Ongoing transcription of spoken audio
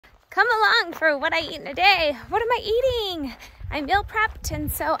Come along for what I eat in a day. What am I eating? I meal prepped,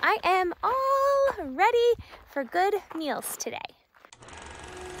 and so I am all ready for good meals today.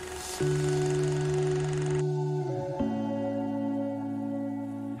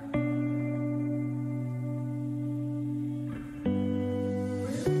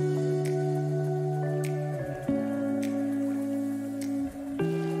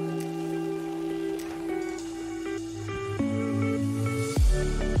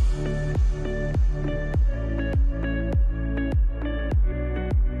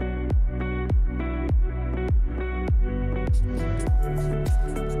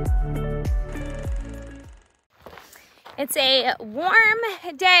 It's a warm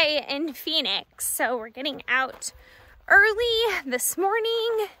day in Phoenix, so we're getting out early this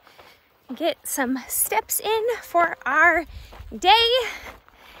morning, get some steps in for our day.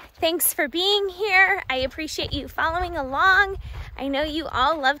 Thanks for being here. I appreciate you following along. I know you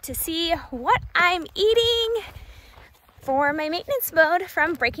all love to see what I'm eating for my maintenance mode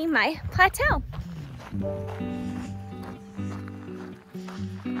from breaking my plateau.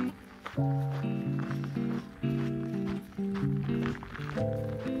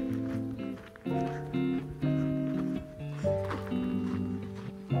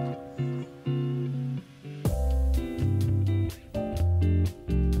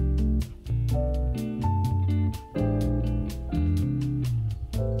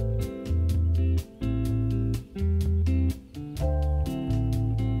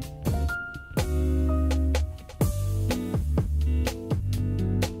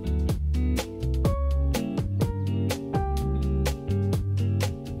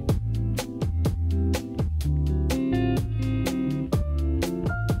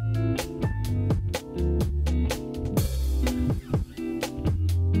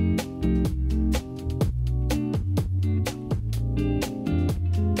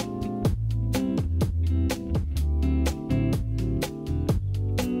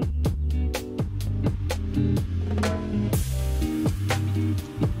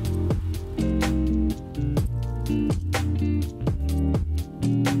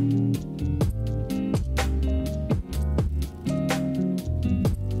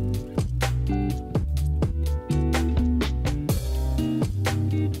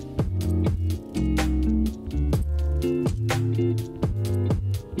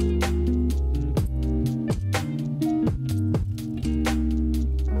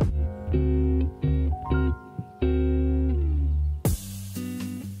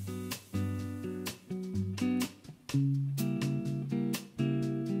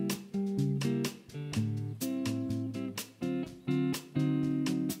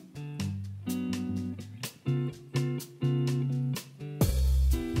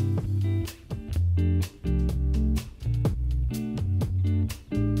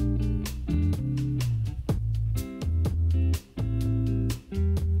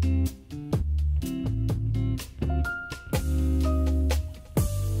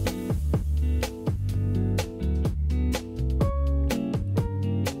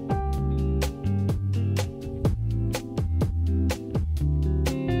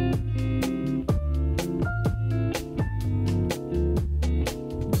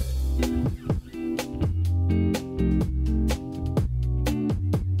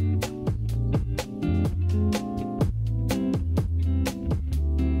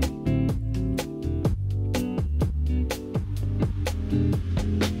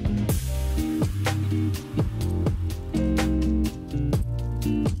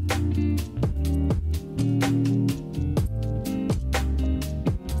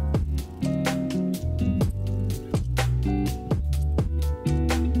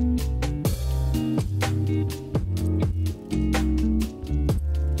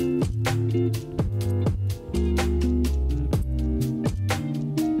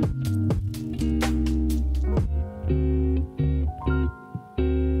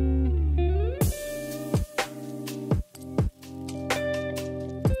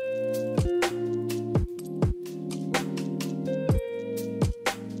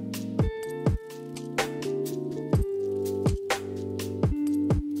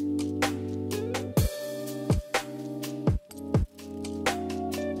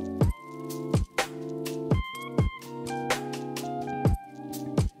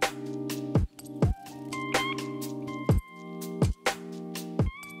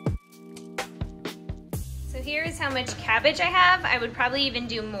 Here's how much cabbage I have. I would probably even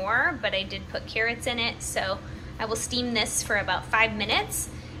do more, but I did put carrots in it, so I will steam this for about 5 minutes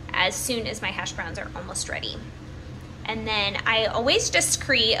as soon as my hash browns are almost ready. And then I always just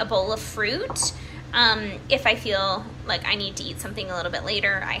create a bowl of fruit if I feel like I need to eat something a little bit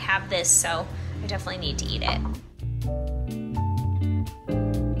later. I have this, so I definitely need to eat it.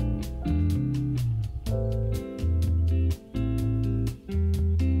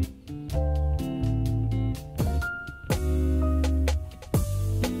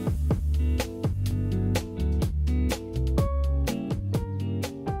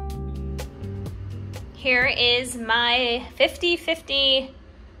 Here is my 50-50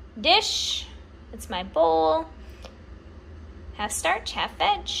 dish. It's my bowl. Half starch, half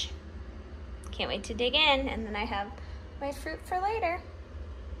veg. Can't wait to dig in, and then I have my fruit for later.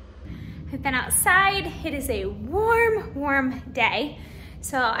 I've been outside. It is a warm, warm day,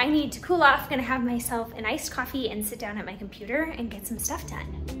 so I need to cool off. Gonna have myself an iced coffee and sit down at my computer and get some stuff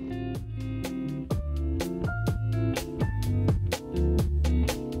done.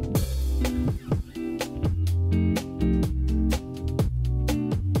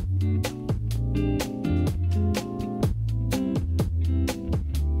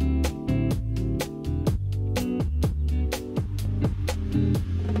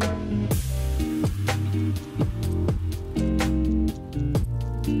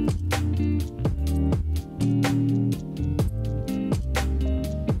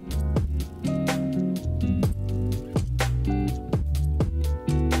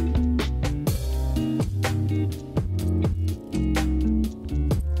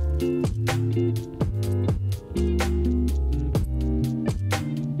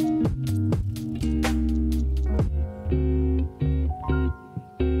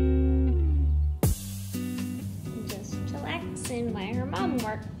 While her mom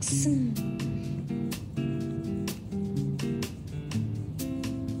works.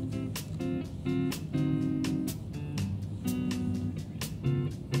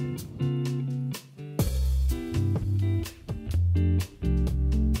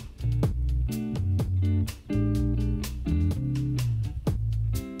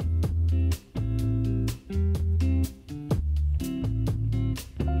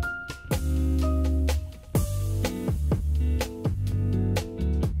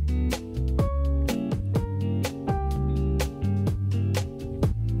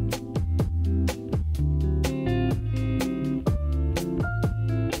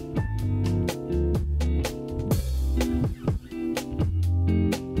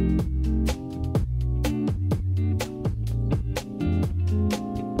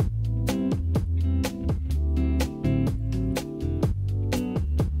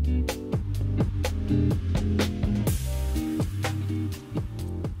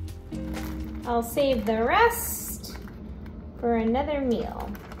 I'll save the rest for another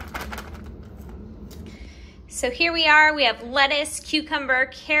meal. So here we are, we have lettuce, cucumber,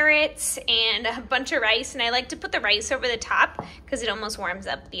 carrots, and a bunch of rice. And I like to put the rice over the top because it almost warms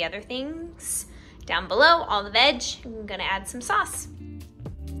up the other things. Down below, all the veg. I'm gonna add some sauce.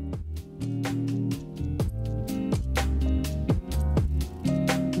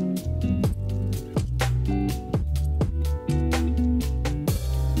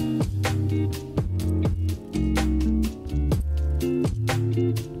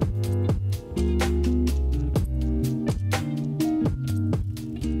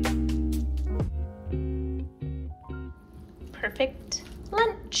 Perfect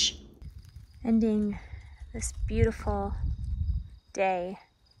lunch. Ending this beautiful day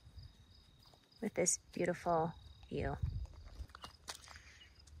with this beautiful view.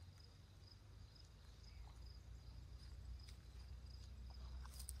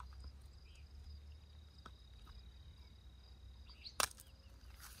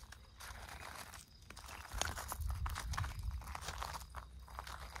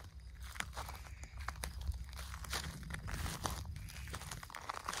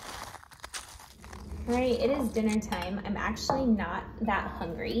 All right, it is dinner time. I'm actually not that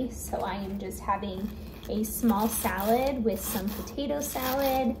hungry, so I am just having a small salad with some potato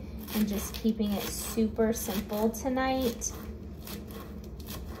salad and just keeping it super simple tonight.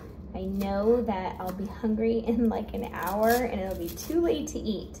 I know that I'll be hungry in like an hour and it'll be too late to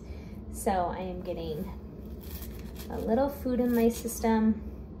eat. So I am getting a little food in my system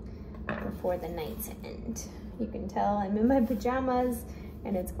before the night's end. You can tell I'm in my pajamas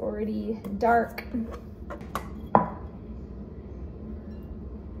and it's already dark.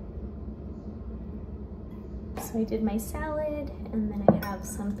 So I did my salad, and then I have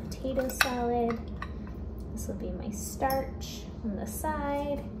some potato salad. This will be my starch on the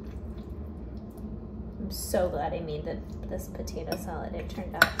side. I'm so glad I made this potato salad. It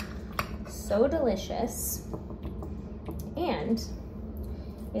turned out so delicious. And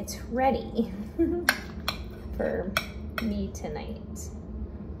it's ready for me tonight.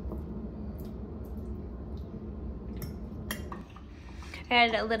 I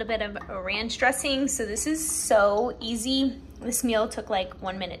added a little bit of ranch dressing, so this is so easy. This meal took like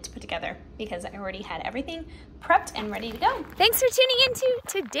 1 minute to put together because I already had everything prepped and ready to go. Thanks for tuning into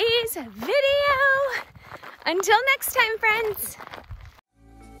today's video. Until next time, friends.